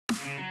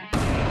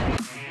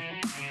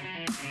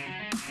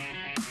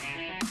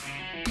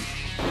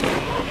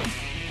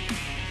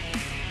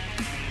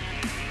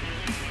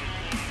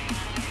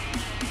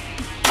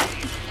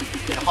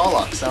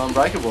Hilux, they're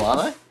unbreakable,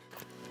 aren't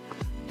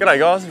they? G'day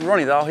guys,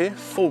 Ronny Dahl here,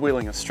 Four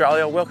Wheeling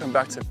Australia. Welcome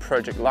back to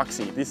Project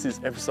Luxy. This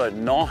is episode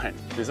 9.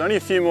 There's only a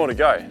few more to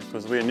go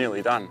because we're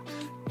nearly done.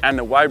 And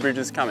the weighbridge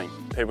is coming.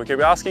 People keep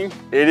asking,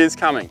 it is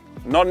coming.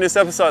 Not in this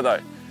episode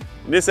though.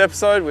 In this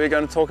episode, we're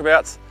going to talk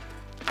about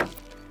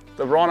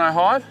the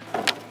RhinoHide,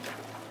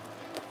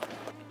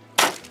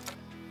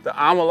 the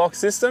armor lock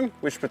system,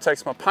 which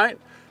protects my paint,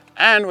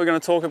 and we're going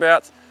to talk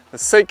about the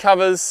seat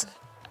covers,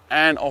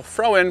 and I'll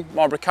throw in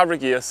my recovery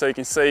gear so you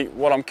can see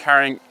what I'm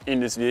carrying in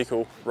this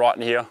vehicle right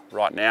here,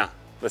 right now.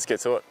 Let's get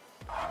to it.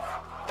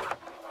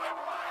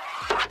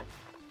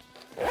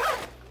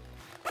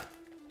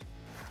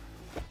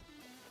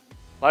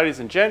 Ladies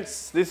and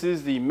gents, this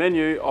is the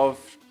menu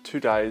of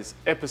today's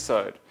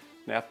episode.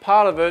 Now,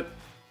 part of it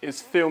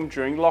is filmed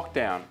during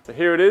lockdown. So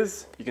here it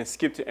is. You can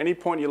skip to any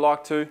point you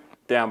like to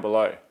down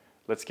below.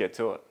 Let's get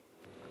to it.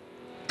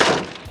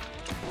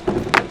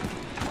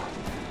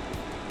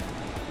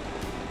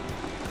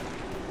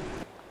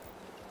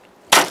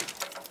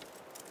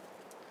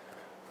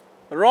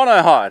 The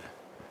RhinoHide.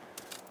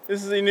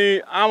 This is the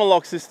new armor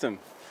lock system.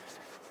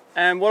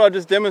 And what I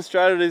just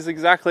demonstrated is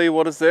exactly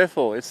what it's there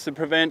for. It's to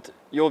prevent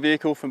your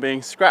vehicle from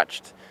being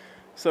scratched.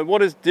 So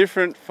what is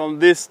different from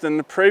this than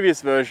the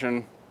previous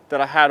version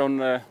that I had on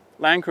the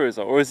Land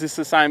Cruiser? Or is this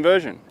the same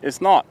version?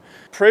 It's not.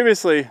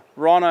 Previously,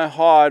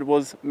 RhinoHide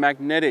was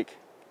magnetic.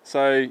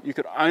 So you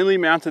could only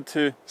mount it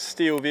to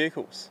steel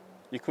vehicles.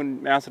 You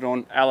couldn't mount it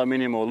on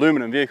aluminium or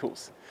aluminum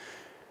vehicles.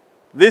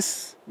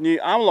 This new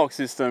armor lock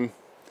system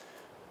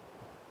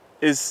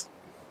is,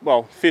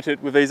 well,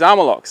 fitted with these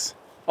armor locks.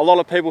 A lot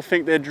of people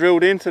think they're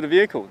drilled into the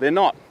vehicle. They're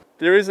not.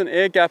 There is an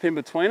air gap in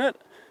between it.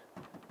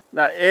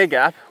 That air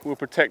gap will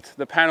protect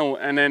the panel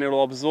and then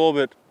it'll absorb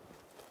it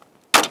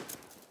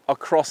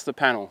across the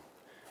panel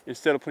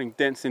instead of putting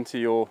dents into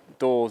your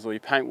doors or your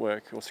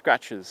paintwork or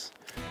scratches.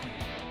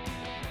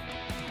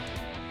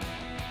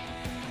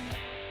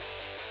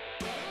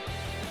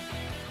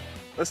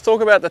 Let's talk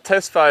about the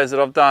test phase that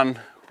I've done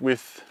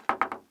with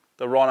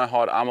the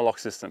RhinoHide armor lock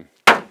system.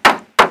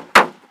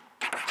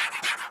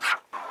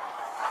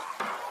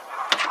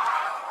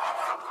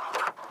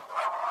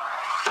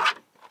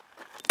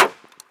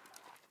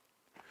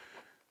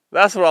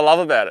 That's what I love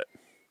about it.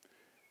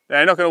 Now,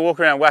 you're not going to walk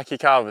around and whack your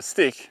car with a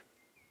stick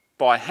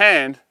by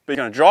hand, but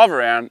you're going to drive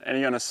around and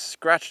you're going to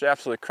scratch the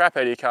absolute crap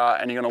out of your car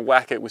and you're going to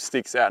whack it with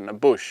sticks out in the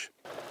bush.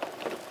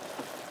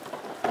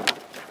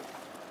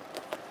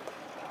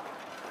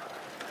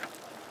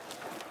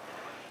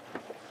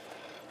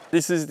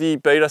 This is the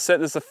beta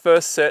set. This is the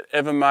first set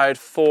ever made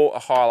for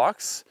a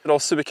Hilux. But I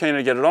was super keen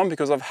to get it on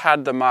because I've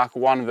had the Mark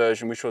 1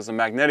 version, which was the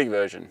magnetic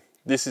version.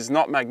 This is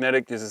not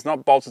magnetic, this is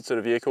not bolted to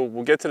the vehicle.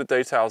 We'll get to the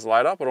details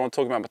later, but I want to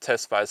talk about my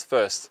test phase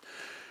first.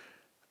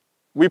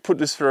 We put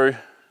this through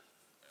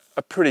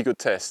a pretty good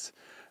test.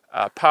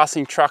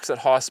 Passing trucks at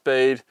high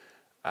speed,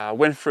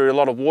 went through a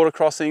lot of water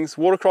crossings.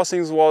 Water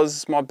crossings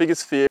was my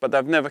biggest fear, but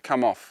they've never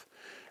come off.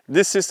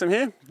 This system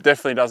here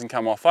definitely doesn't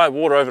come off. I had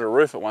water over the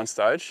roof at one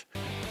stage.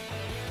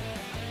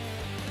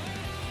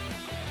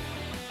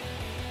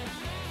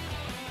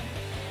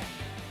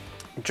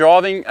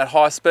 Driving at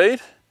high speed,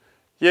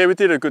 yeah, we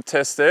did a good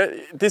test there.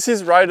 This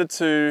is rated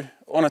to,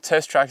 on a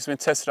test track, it's been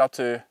tested up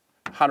to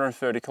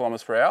 130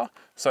 kilometers per hour.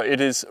 So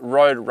it is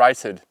road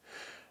rated.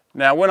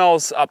 Now, when I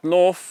was up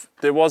north,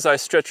 there was a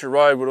stretch of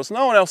road, but there was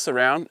no one else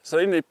around. So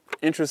in the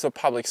interest of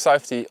public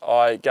safety,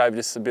 I gave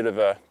this a bit of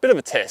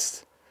a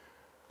test.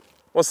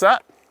 What's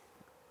that?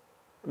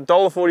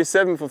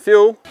 $1.47 for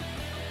fuel.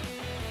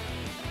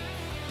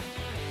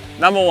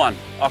 Number one,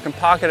 I can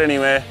park it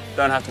anywhere,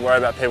 don't have to worry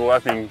about people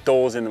opening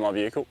doors into my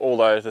vehicle,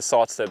 although the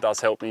side step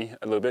does help me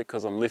a little bit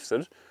because I'm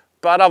lifted,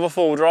 but other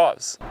four-wheel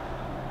drives,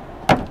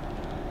 I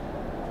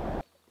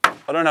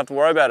don't have to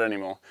worry about it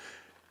anymore.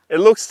 It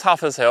looks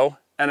tough as hell,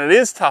 and it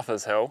is tough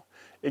as hell.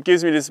 It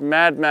gives me this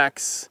Mad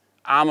Max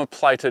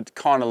armor-plated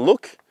kind of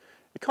look.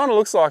 It kind of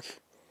looks like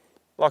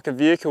a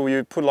vehicle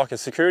you put like a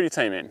security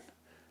team in.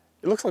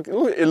 It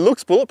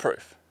looks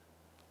bulletproof.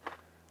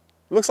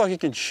 It looks like you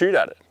can shoot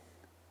at it.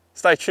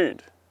 Stay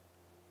tuned.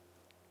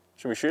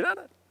 Should we shoot at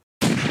it?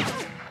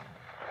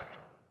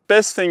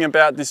 Best thing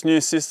about this new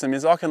system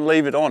is I can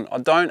leave it on. I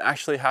don't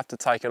actually have to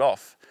take it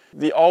off.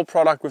 The old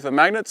product with the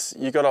magnets,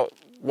 you got to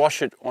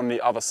wash it on the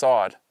other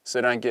side so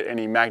you don't get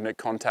any magnet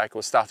contact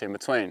or stuff in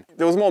between.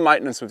 There was more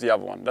maintenance with the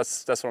other one.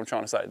 That's what I'm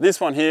trying to say. This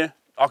one here,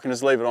 I can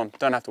just leave it on.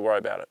 Don't have to worry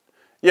about it.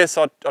 Yes,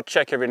 I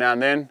check every now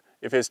and then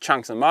if there's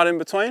chunks of mud in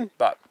between,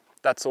 but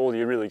that's all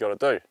you really got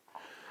to do.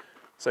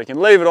 So you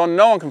can leave it on,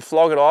 no one can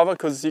flog it either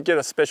because you get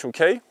a special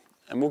key,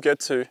 and we'll get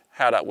to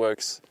how that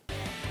works.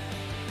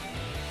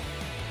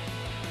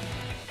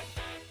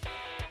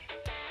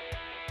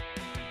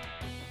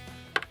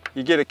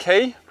 You get a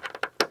key,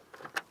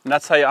 and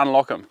that's how you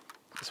unlock them.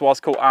 That's why it's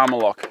called armor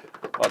lock,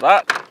 like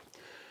that.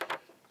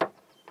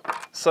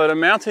 So the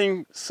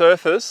mounting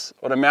surface,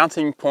 or the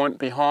mounting point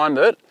behind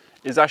it,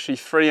 is actually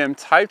 3M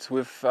taped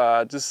with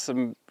just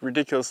some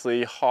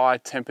ridiculously high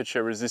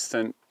temperature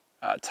resistant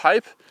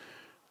tape.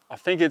 I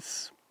think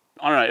it's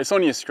I don't know, it's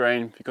on your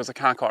screen because I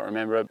can't quite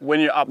remember it. When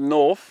you're up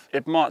north,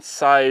 it might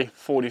say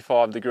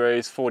 45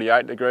 degrees,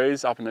 48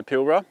 degrees up in the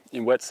Pilbara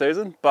in wet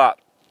season, but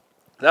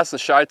that's the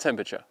shade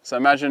temperature. So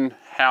imagine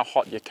how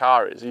hot your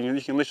car is. You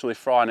can literally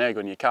fry an egg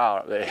on your car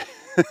up there.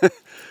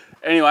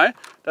 Anyway,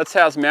 that's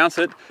how it's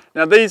mounted.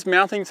 Now these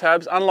mounting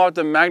tabs, unlike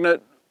the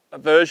magnet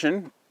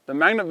version,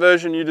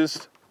 you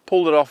just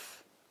pulled it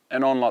off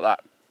and on like that.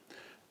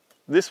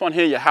 This one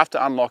here, you have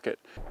to unlock it.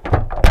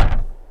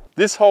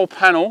 This whole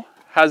panel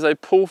has a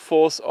pull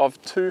force of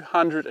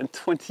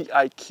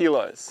 228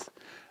 kilos.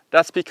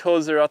 That's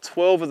because there are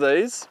 12 of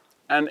these,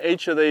 and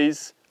each of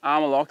these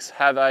armor locks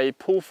have a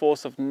pull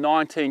force of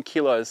 19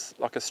 kilos,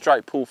 like a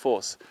straight pull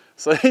force.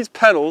 So these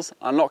panels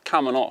are not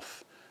coming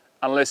off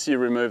unless you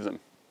remove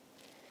them.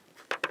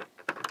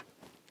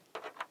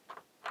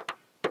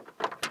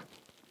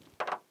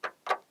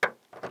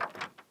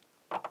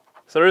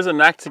 So there is a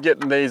knack to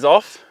getting these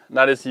off, and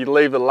that is you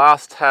leave the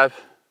last tab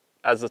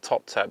as the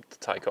top tab to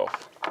take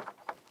off.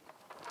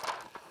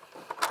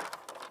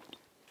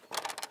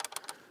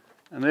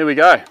 And there we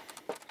go.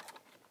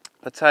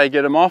 That's how you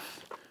get them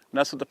off. And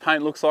that's what the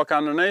paint looks like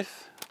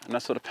underneath, and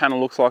that's what the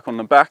panel looks like on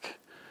the back.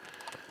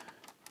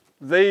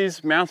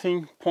 These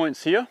mounting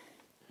points here,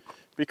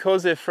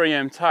 because they're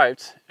 3M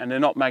taped and they're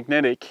not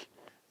magnetic,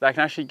 they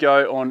can actually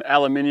go on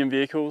aluminium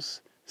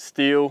vehicles,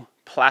 steel,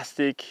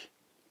 plastic,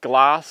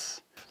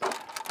 glass.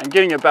 And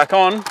getting it back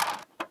on,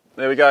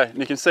 there we go. And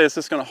you can see it's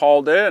just going to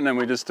hold there, and then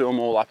we just do them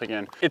all up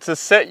again. It's a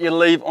set you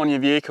leave on your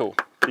vehicle,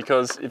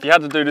 because if you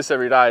had to do this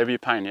every day, it'd be a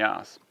pain in the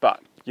ass.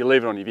 But you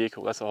leave it on your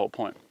vehicle, that's the whole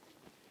point.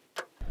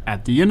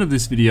 At the end of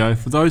this video,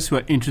 for those who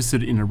are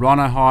interested in a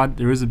RhinoHide,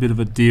 there is a bit of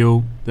a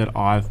deal that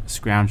I've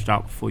scrounged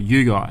up for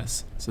you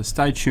guys. So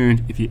stay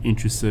tuned if you're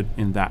interested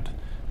in that.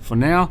 For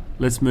now,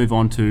 let's move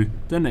on to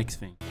the next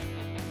thing.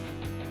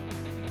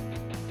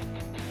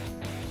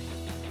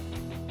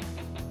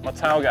 My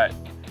tailgate.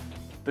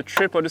 The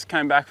trip I just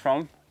came back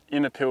from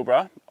in the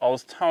Pilbara, I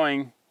was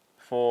towing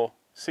for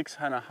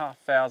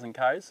 6,500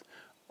 k's,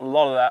 a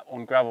lot of that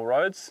on gravel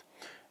roads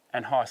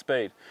and high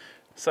speed.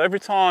 So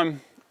every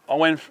time I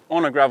went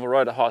on a gravel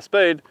road at high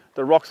speed,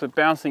 the rocks were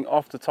bouncing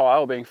off the tyre,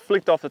 or being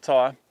flicked off the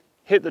tyre,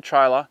 hit the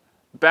trailer,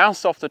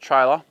 bounced off the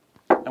trailer,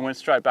 and went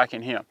straight back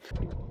in here.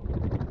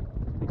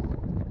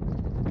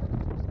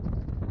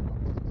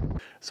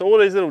 So all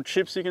these little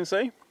chips you can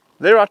see,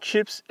 there are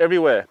chips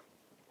everywhere.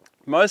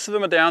 Most of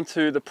them are down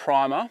to the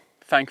primer,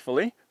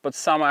 thankfully, but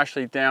some are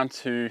actually down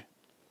to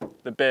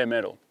the bare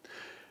metal.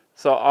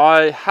 So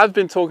I have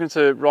been talking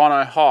to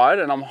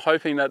RhinoHide, and I'm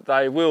hoping that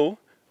they will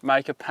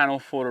make a panel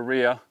for the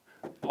rear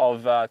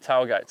of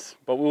tailgates,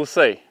 but we'll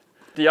see.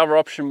 The other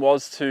option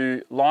was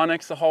to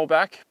Linex the whole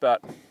back,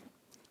 but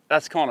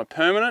that's kind of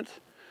permanent.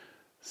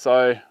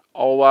 So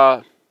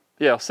I'll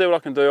see what I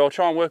can do. I'll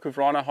try and work with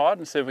RhinoHide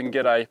and see if we can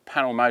get a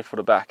panel made for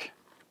the back.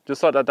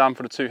 Just like they've done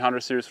for the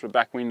 200 series for the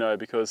back window,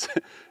 because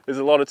there's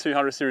a lot of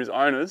 200 series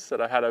owners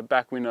that have had a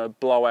back window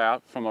blow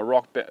out from a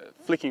rock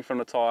flicking from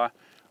the tyre,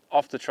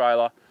 off the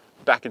trailer,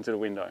 back into the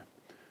window.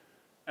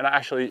 And I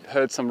actually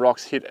heard some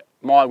rocks hit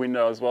my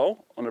window as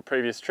well on a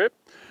previous trip,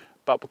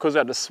 but because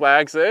I had the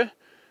swags there,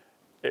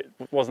 it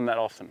wasn't that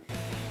often.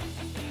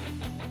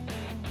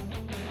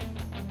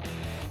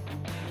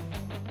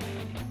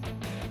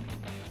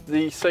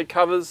 The seat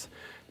covers,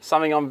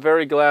 something I'm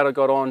very glad I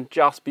got on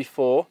just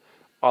before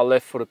I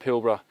left for the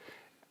Pilbara.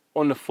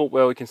 On the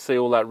footwell we can see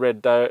all that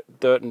red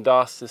dirt and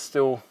dust. There's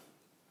still,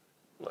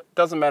 it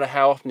doesn't matter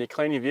how often you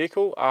clean your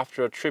vehicle,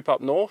 after a trip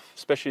up north,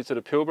 especially to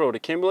the Pilbara or to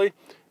Kimberley,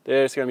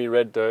 there's going to be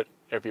red dirt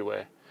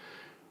everywhere.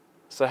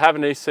 So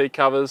having these seat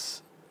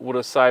covers would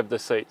have saved the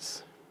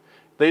seats.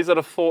 These are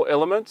the 4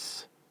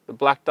 elements, the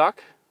BLACKDUCK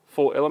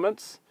 4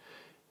 elements.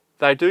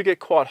 They do get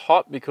quite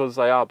hot because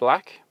they are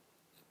black.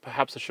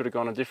 Perhaps I should have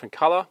gone a different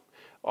colour.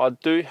 I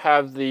do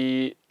have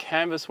the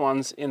canvas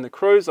ones in the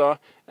cruiser,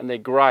 and they're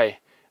grey.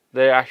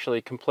 They're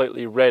actually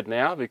completely red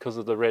now because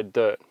of the red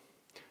dirt.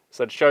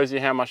 So it shows you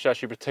how much to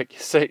actually protect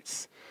your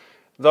seats.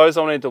 Those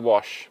I'll need to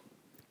wash.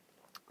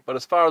 But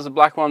as far as the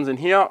black ones in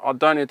here, I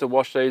don't need to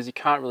wash these. You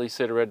can't really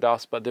see the red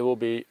dust, but there will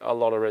be a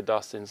lot of red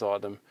dust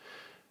inside them.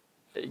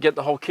 You get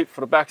the whole kit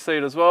for the back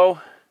seat as well.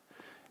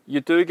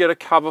 You do get a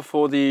cover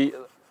for the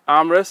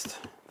armrest,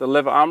 the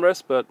leather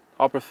armrest, but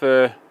I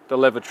prefer the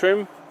leather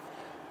trim.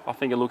 I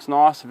think it looks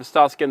nice. If it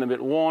starts getting a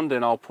bit worn,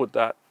 then I'll put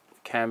that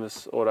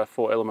canvas or the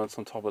 4 elements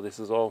on top of this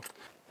as well.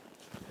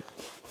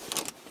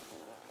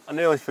 I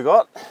nearly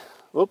forgot.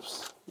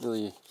 Oops,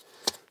 nearly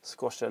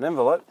squashed that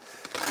envelope.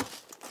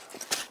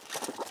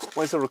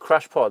 These little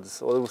crash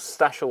pods, or little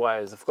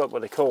stashaways, I forgot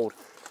what they're called.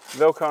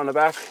 Velcro on the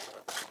back,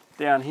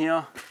 down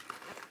here.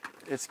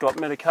 It's got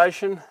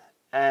medication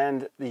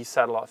and the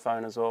satellite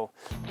phone as well.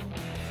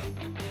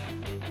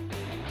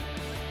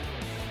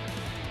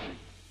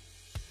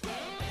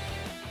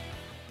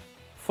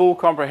 Full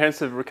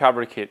comprehensive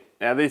recovery kit.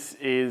 Now this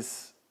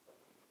is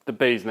the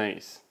bee's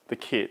knees, the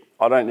kit.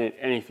 I don't need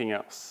anything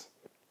else,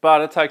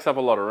 but it takes up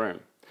a lot of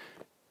room.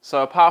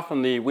 So apart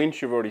from the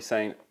winch you've already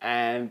seen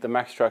and the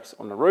max tracks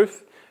on the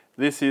roof,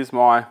 this is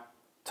my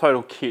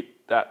total kit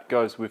that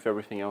goes with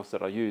everything else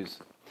that I use.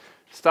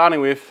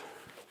 Starting with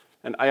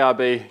an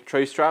ARB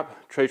tree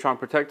strap, tree trunk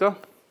protector,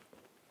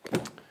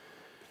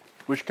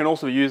 which can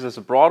also be used as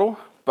a bridle,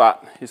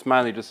 but it's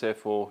mainly just there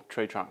for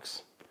tree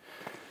trunks.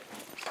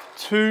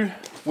 2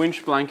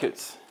 winch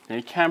blankets. Now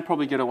you can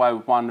probably get away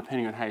with 1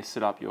 depending on how you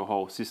set up your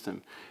whole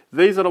system.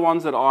 These are the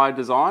ones that I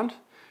designed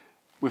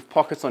with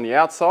pockets on the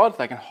outside.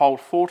 They can hold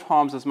 4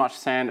 times as much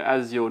sand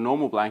as your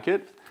normal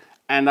blanket,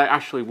 and they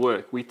actually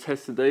work. We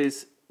tested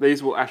these.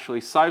 These will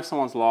actually save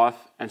someone's life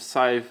and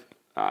save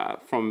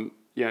from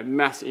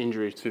mass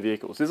injury to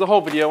vehicles. There's a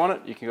whole video on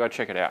it. You can go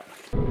check it out.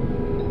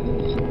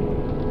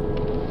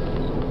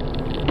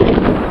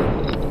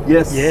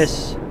 Yes.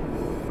 Yes.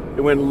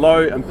 It went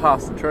low and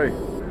past the tree.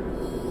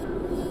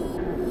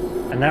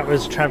 And that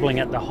was travelling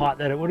at the height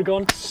that it would have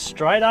gone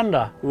straight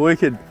under.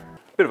 Wicked.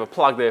 Bit of a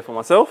plug there for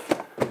myself.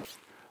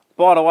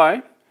 By the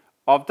way,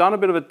 I've done a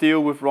bit of a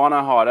deal with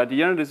RhinoHide. At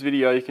the end of this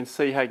video, you can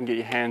see how you can get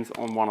your hands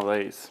on one of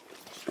these.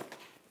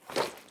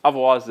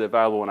 Otherwise, they're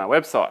available on our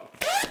website.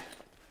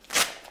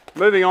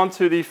 Moving on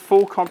to the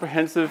full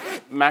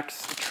comprehensive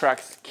Max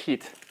Tracks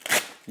kit.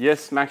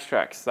 Yes, Max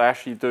Tracks. They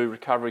actually do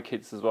recovery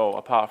kits as well,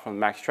 apart from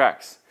Max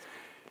Tracks.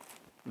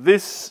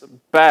 This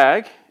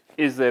bag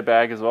is their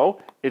bag as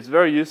well. It's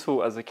very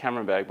useful as a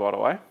camera bag, by the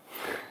way.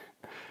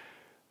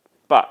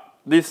 But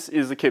this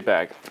is the kit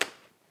bag.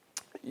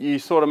 You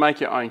sort of make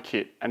your own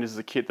kit, and this is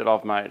a kit that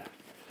I've made.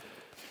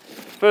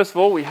 First of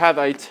all, we have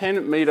a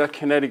 10-meter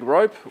kinetic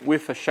rope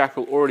with a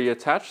shackle already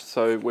attached,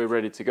 so we're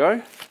ready to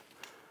go.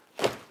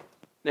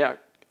 Now,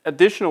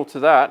 additional to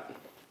that,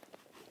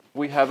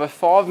 we have a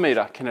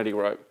 5-meter kinetic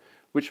rope,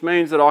 which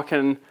means that I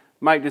can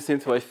make this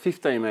into a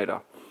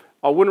 15-meter.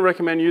 I wouldn't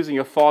recommend using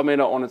a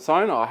 5-meter on its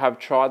own. I have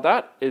tried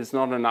that. It's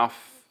not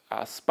enough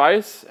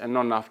space and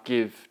not enough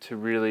give to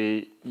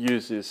really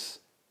use this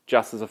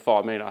just as a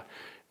 5-meter.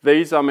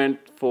 These are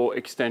meant for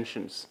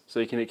extensions, so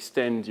you can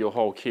extend your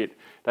whole kit.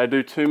 They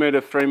do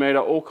 2-meter, 3-meter,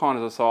 all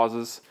kinds of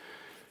sizes.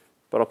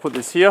 But I'll put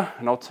this here,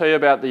 and I'll tell you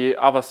about the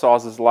other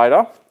sizes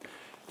later.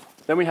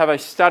 Then we have a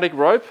static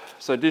rope.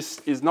 So this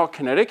is not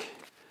kinetic.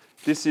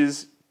 This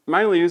is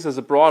mainly used as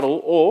a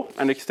bridle or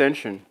an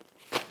extension.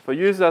 If I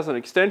use it as an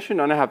extension,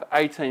 I now have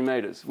 18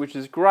 meters, which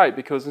is great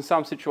because in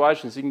some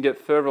situations you can get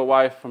further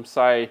away from,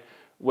 say,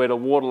 where the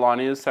water line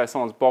is. Say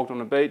someone's bogged on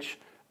the beach,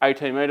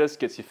 18 meters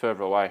gets you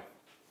further away.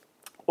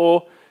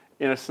 Or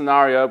in a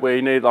scenario where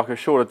you need like a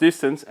shorter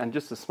distance and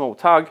just a small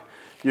tug,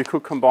 you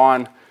could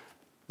combine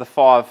the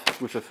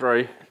 5 with the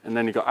 3 and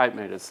then you've got 8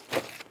 meters.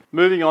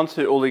 Moving on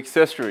to all the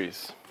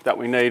accessories that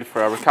we need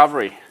for our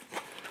recovery.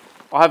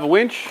 I have a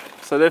winch,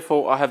 so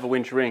therefore I have a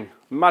winch ring.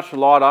 Much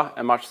lighter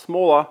and much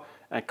smaller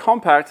and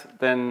compact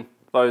than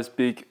those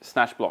big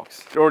snatch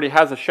blocks. It already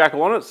has a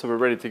shackle on it, so we're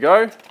ready to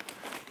go.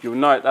 You'll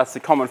note that's the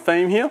common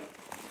theme here.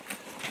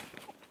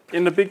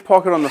 In the big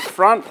pocket on the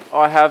front,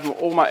 I have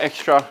all my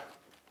extra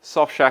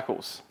soft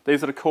shackles.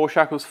 These are the core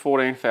shackles,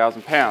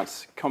 14,000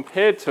 pounds,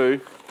 compared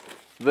to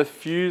the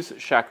FUSE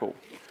Shackel.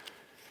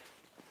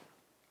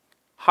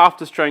 Half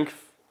the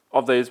strength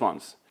of these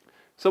ones.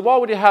 So why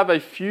would you have a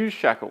FUSE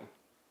Shackel?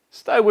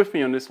 Stay with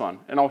me on this one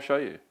and I'll show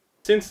you.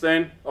 Since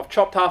then, I've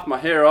chopped half my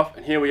hair off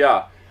and here we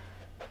are.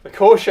 The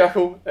core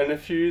shackle and the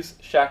FUSE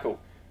Shackel.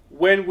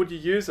 When would you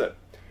use it?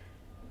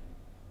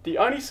 The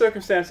only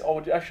circumstance I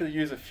would actually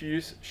use a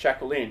FUSE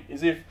Shackel in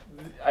is if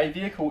a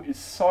vehicle is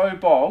so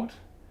bogged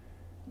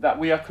that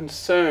we are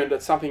concerned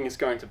that something is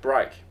going to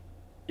break.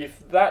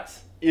 If that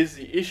is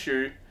the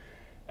issue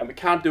and we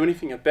can't do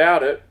anything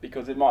about it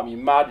because it might be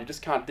mud, you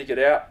just can't dig it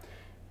out,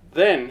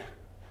 then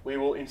we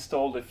will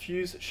install the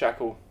FUSE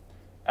Shackel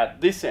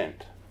at this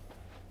end.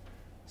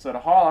 So the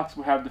Hilux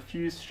will have the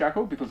FUSE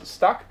Shackel because it's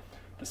stuck.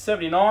 The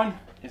 79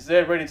 is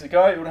there ready to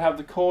go. It will have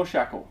the core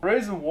shackle. The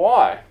reason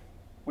why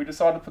we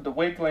decided to put the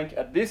weak link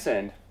at this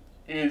end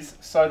is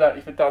so that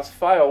if it does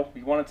fail,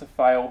 we want it to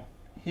fail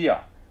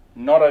here,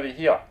 not over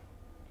here.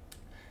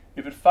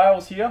 If it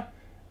fails here,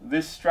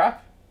 this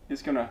strap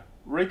is going to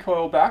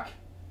recoil back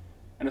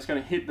and it's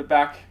going to hit the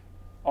back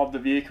of the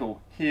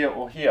vehicle here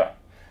or here.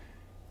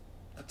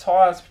 The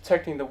tyre is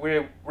protecting the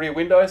rear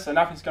windows, so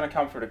nothing's going to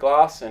come through the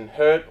glass and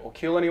hurt or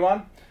kill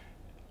anyone,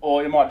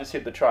 or it might just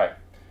hit the tray.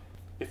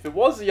 If it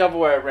was the other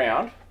way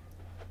around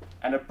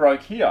and it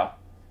broke here,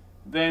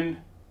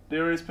 then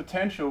there is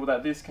potential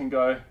that this can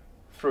go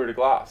through the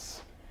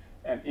glass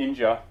and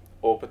injure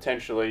or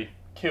potentially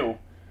kill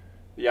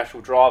the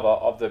actual driver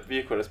of the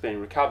vehicle that's being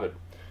recovered.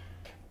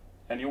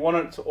 And you want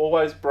it to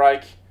always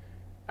break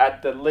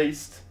at the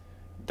least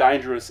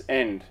dangerous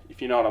end,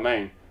 if you know what I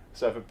mean.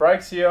 So if it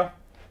breaks here,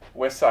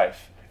 we're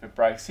safe. If it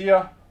breaks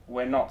here,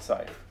 we're not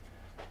safe.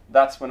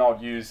 That's when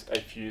I'd use a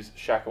FUSE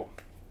Shackel.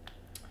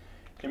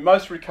 In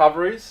most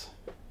recoveries,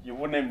 you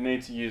wouldn't even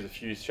need to use a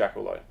FUSE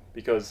Shackel though,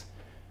 because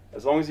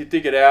as long as you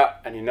dig it out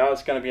and you know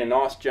it's going to be a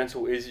nice,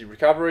 gentle, easy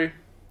recovery,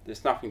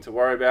 there's nothing to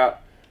worry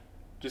about.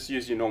 Just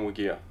use your normal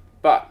gear.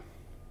 But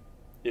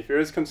if there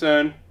is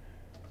concern,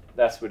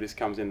 that's where this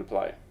comes into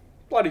play.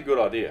 Bloody good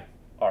idea,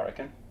 I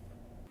reckon.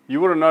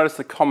 You would have noticed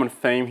a common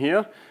theme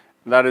here,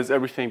 and that is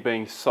everything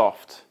being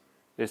soft.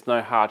 there's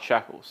no hard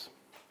shackles.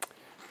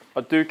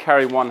 I do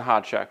carry one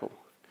hard shackle.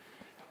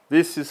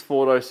 This is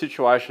for those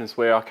situations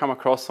where I come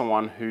across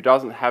someone who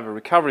doesn't have a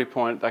recovery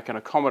point that can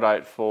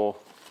accommodate for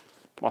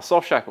my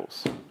soft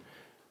shackles.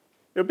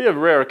 It'll be a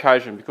rare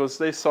occasion because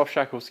these soft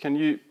shackles can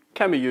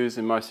be used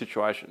in most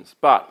situations,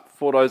 but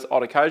for those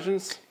odd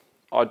occasions,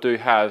 I do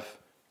have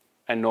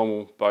a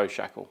normal bow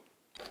shackle.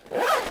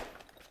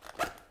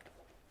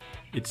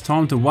 It's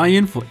time to weigh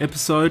in for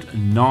episode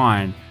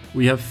 9.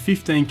 We have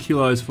 15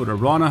 kilos for the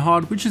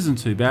RhinoHide, which isn't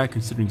too bad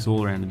considering it's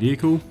all around the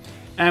vehicle.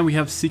 And we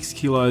have 6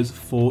 kilos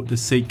for the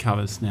seat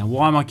covers. Now,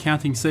 why am I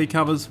counting seat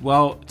covers?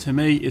 Well, to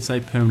me, it's a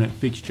permanent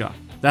fixture.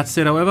 That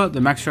said, however, the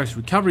MaxTrax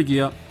recovery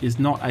gear is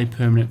not a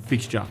permanent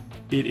fixture.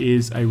 It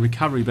is a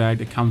recovery bag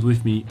that comes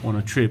with me on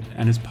a trip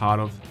and is part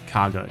of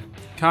cargo.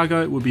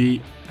 Cargo will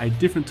be a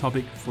different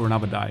topic for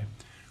another day.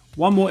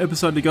 One more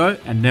episode to go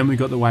and then we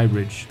got the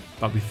weighbridge.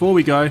 But before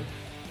we go,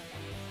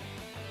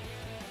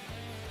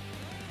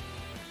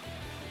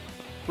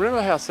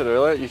 remember how I said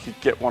earlier you could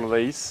get one of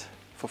these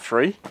for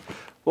free?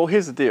 Well,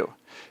 here's the deal.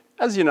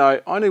 As you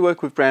know, I only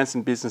work with brands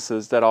and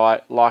businesses that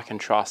I like and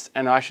trust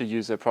and I actually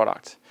use their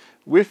product.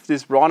 With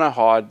this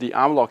RhinoHide, the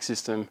armor lock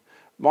system,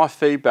 my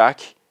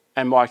feedback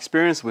and my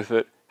experience with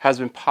it has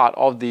been part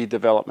of the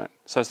development.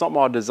 So it's not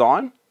my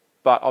design,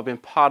 but I've been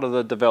part of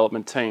the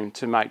development team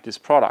to make this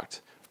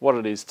product what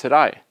it is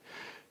today.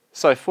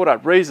 So for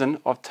that reason,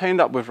 I've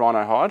teamed up with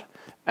RhinoHide,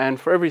 and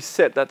for every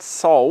set that's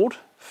sold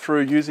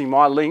through using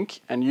my link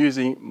and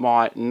using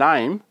my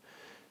name,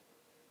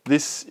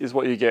 this is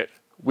what you get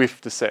with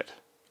the set,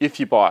 if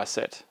you buy a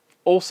set.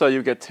 Also,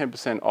 you get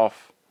 10%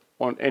 off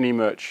on any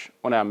merch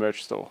on our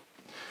merch store.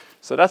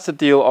 So that's the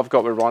deal I've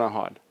got with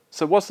RhinoHide.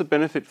 So what's the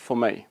benefit for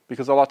me?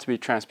 Because I like to be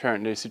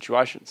transparent in these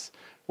situations.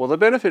 Well, the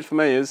benefit for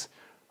me is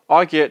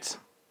I get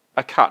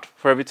a cut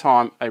for every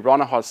time a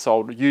RhinoHide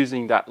sold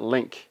using that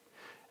link.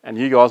 And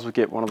you guys will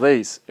get one of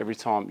these every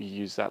time you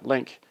use that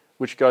link,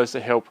 which goes to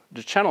help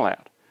the channel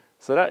out.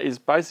 So that is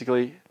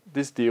basically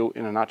this deal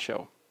in a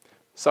nutshell.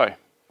 So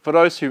for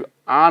those who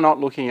are not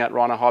looking at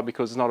RhinoHide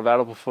because it's not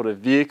available for the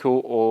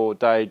vehicle or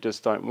they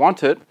just don't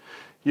want it,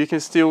 you can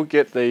still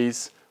get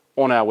these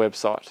on our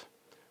website.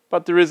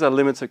 But there is a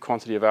limited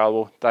quantity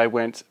available. They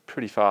went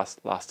pretty fast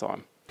last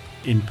time.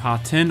 in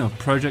part 10 of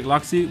Project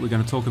Luxy, we're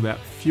going to talk about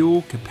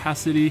fuel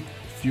capacity,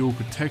 fuel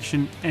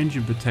protection,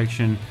 engine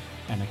protection,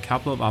 and a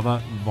couple of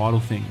other vital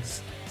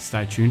things.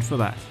 Stay tuned for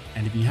that.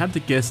 And if you had to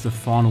guess the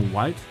final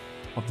weight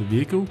of the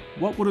vehicle,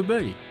 what would it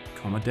be?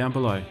 Comment down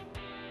below.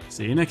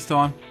 See you next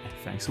time, and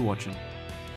thanks for watching.